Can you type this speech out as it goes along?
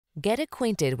Get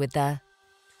acquainted with the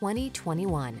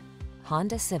 2021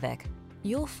 Honda Civic.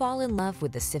 You'll fall in love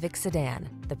with the Civic sedan,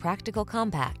 the practical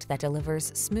compact that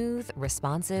delivers smooth,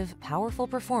 responsive, powerful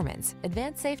performance,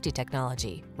 advanced safety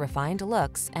technology, refined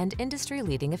looks, and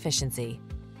industry-leading efficiency.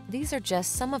 These are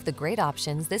just some of the great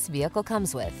options this vehicle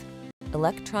comes with: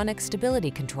 electronic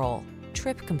stability control,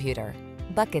 trip computer,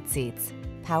 bucket seats,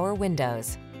 power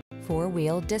windows,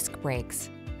 four-wheel disc brakes,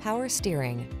 power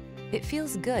steering. It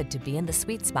feels good to be in the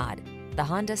sweet spot. The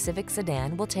Honda Civic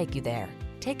sedan will take you there.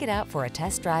 Take it out for a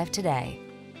test drive today.